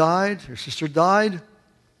mother died. Her sister died.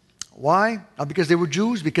 Why? Not because they were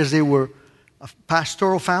Jews, because they were a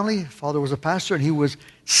pastoral family. Father was a pastor, and he was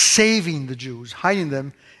saving the Jews, hiding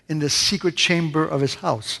them in the secret chamber of his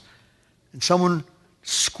house. And someone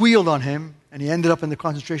squealed on him, and he ended up in the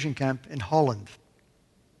concentration camp in Holland.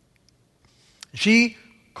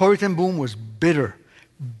 Corrie ten Boom, was bitter.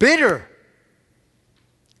 Bitter!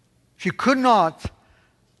 She could not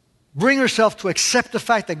bring herself to accept the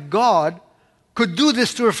fact that God could do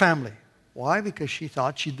this to her family. Why? Because she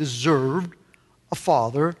thought she deserved a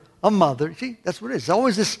father, a mother. See, that's what it is. There's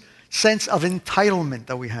always this sense of entitlement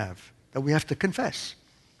that we have to confess.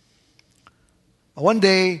 But one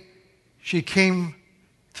day, she came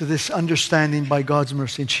to this understanding by God's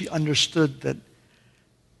mercy, and she understood that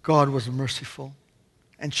God was merciful.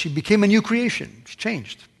 And she became a new creation. She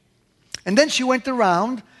changed. And then she went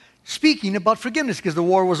around speaking about forgiveness because the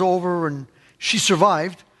war was over and she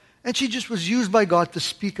survived. And she just was used by God to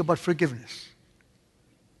speak about forgiveness.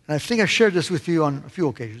 And I think I shared this with you on a few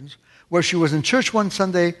occasions, where she was in church one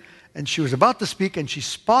Sunday and she was about to speak and she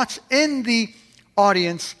spots in the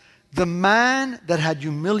audience the man that had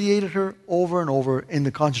humiliated her over and over in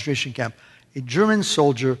the concentration camp, a German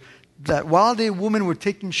soldier that while the women were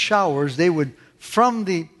taking showers, they would, from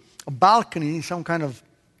the balcony, some kind of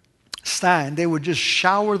stand, they would just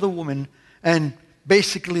shower the woman and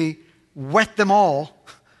basically wet them all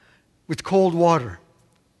with cold water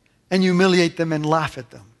and humiliate them and laugh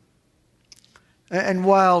at them. And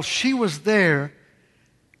while she was there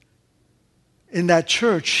in that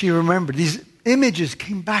church, she remembered. These images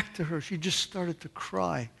came back to her. She just started to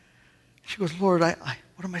cry. She goes, Lord,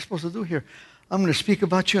 what am I supposed to do here? I'm going to speak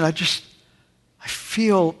about you, and I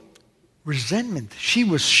feel resentment. She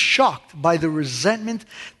was shocked by the resentment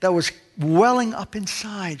that was welling up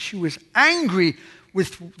inside. She was angry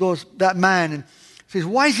with that man, and says,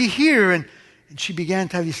 why is he here? And she began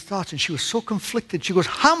to have these thoughts, and she was so conflicted. She goes,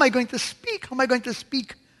 how am I going to speak? How am I going to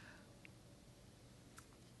speak?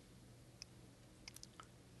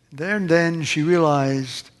 There and then she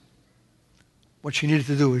realized what she needed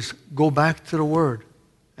to do is go back to the Word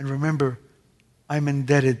and remember, I'm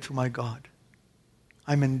indebted to my God.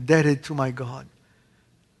 I'm indebted to my God.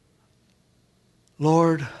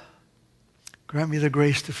 Lord, grant me the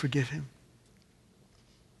grace to forgive him.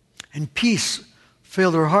 And peace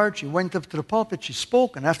filled her heart. She went up to the pulpit, she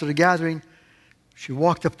spoke, and after the gathering, she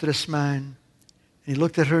walked up to this man, and he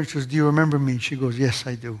looked at her and she goes, do you remember me? She goes, yes,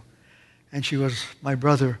 I do. And she goes, my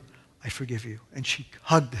brother, I forgive you. And she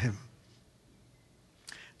hugged him.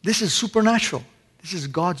 This is supernatural. This is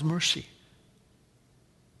God's mercy.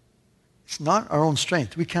 It's not our own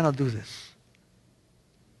strength. We cannot do this.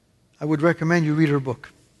 I would recommend you read her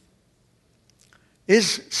book.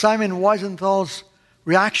 Is Simon Wiesenthal's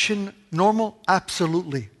reaction normal?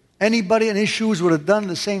 Absolutely. Anybody in his shoes would have done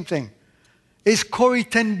the same thing. Is Corrie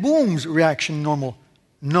ten Boom's reaction normal?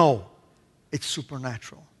 No. It's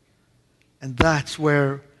supernatural. And that's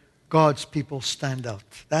where God's people stand out.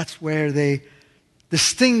 That's where they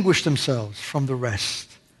distinguish themselves from the rest.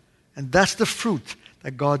 And that's the fruit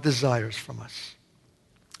that God desires from us.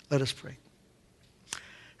 Let us pray.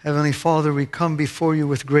 Heavenly Father, we come before you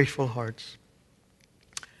with grateful hearts.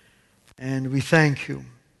 And we thank you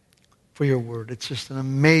for your word. It's just an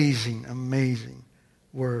amazing, amazing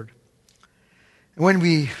word. And when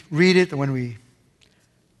we read it and when we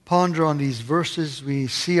ponder on these verses, we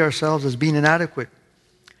see ourselves as being inadequate.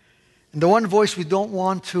 And the one voice we don't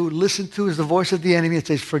want to listen to is the voice of the enemy that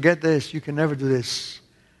says, forget this, you can never do this.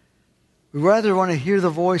 We rather want to hear the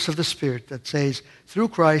voice of the Spirit that says, through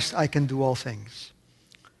Christ I can do all things.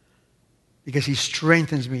 Because he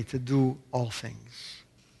strengthens me to do all things.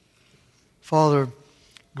 Father,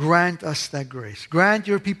 grant us that grace. Grant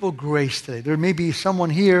your people grace today. There may be someone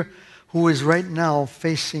here who is right now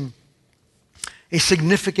facing a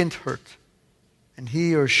significant hurt. And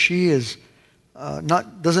he or she is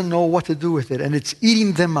doesn't know what to do with it. And it's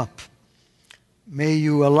eating them up. May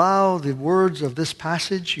you allow the words of this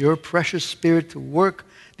passage, your precious Spirit, to work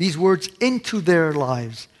these words into their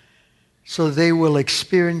lives so they will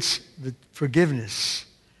experience the forgiveness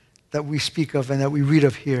that we speak of and that we read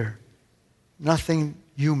of here. Nothing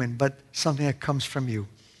human, but something that comes from you.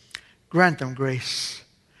 Grant them grace.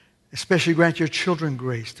 Especially grant your children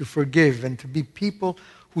grace to forgive and to be people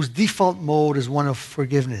whose default mode is one of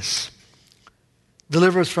forgiveness.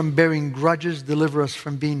 Deliver us from bearing grudges. Deliver us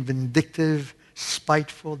from being vindictive,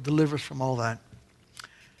 spiteful. Deliver us from all that.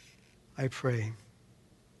 I pray.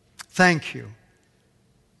 Thank you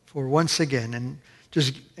for once again and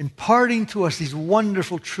just imparting to us these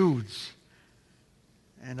wonderful truths.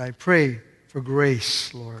 And I pray for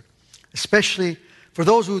grace, Lord, especially for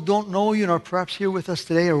those who don't know you and are perhaps here with us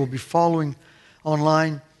today or will be following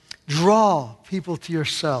online. Draw people to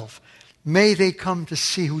yourself. May they come to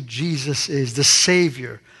see who Jesus is, the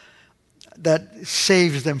Savior that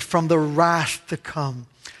saves them from the wrath to come.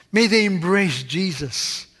 May they embrace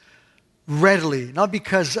Jesus readily, not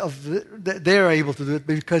because of they're able to do it,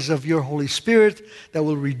 but because of your Holy Spirit that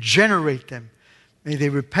will regenerate them. May they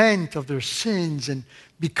repent of their sins and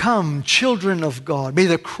become children of God. May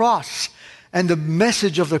the cross and the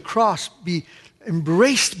message of the cross be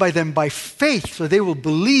embraced by them by faith, so they will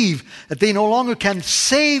believe that they no longer can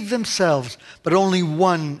save themselves, but only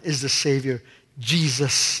one is the Savior,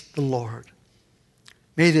 Jesus the Lord.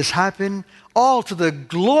 May this happen all to the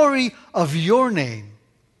glory of your name.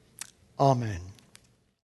 Amen.